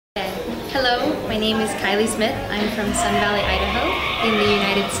Hello, my name is Kaili Smith. I'm from Sun Valley, Idaho in the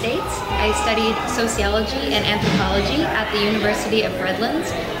United States. I studied sociology and anthropology at the University of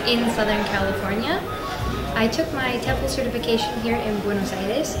Redlands in Southern California. I took my TEFL certification here in Buenos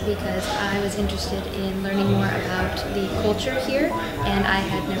Aires because I was interested in learning more about the culture here, and I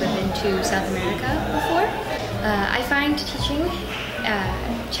had never been to South America before. I find teaching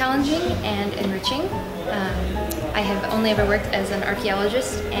challenging and enriching. I have only ever worked as an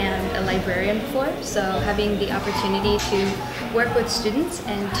archaeologist and a librarian before, so having the opportunity to work with students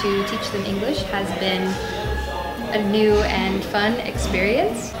and to teach them English has been a new and fun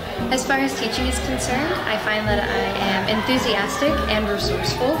experience. As far as teaching is concerned, I find that I am enthusiastic and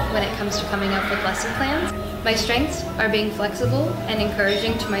resourceful when it comes to coming up with lesson plans. My strengths are being flexible and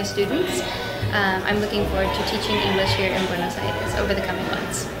encouraging to my students. I'm looking forward to teaching English here in Buenos Aires over the coming months.